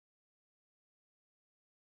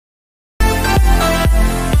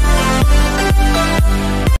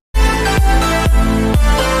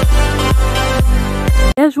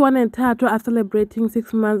gash1 and Thato are celebrating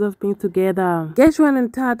 6 months of being together. gash1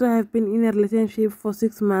 and Thato have been in a relationship for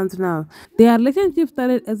 6 months now. Their relationship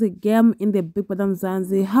started as a game in the Big Madam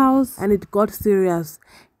Zanzi house and it got serious.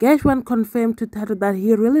 gash1 confirmed to Thato that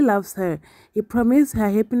he really loves her. He promised her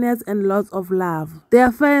happiness and lots of love.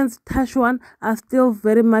 Their fans, gash1, are still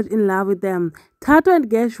very much in love with them. Thato and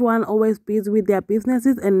gash1 always busy with their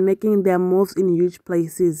businesses and making their moves in huge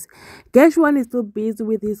places. gash1 is still busy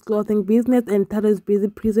with his clothing business and Thato is busy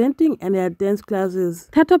presenting and their dance classes.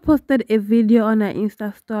 Thato posted a video on her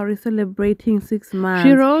Insta story celebrating 6 months.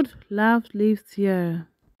 She wrote, "Love lives here."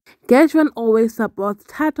 gash1 always supports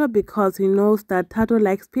Thato because he knows that Thato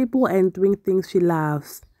likes people and doing things she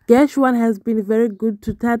loves. gash1 has been very good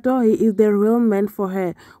to Thato. He is the real man for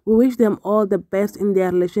her. We wish them all the best in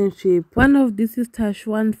their relationship. One of this is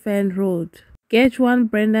gash1 fan wrote, "gash1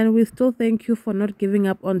 Brendan, we still thank you for not giving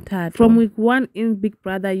up on Thato. From week 1 in Big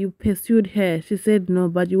Brother, you pursued her. She said no,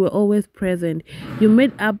 but you were always present. You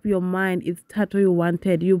made up your mind. It's Thato you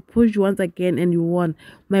wanted. You pushed once again and you won.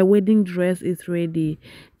 My wedding dress is ready."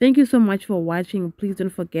 Thank you so much for watching. Please don't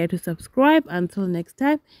forget to subscribe. Until next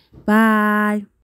time, bye.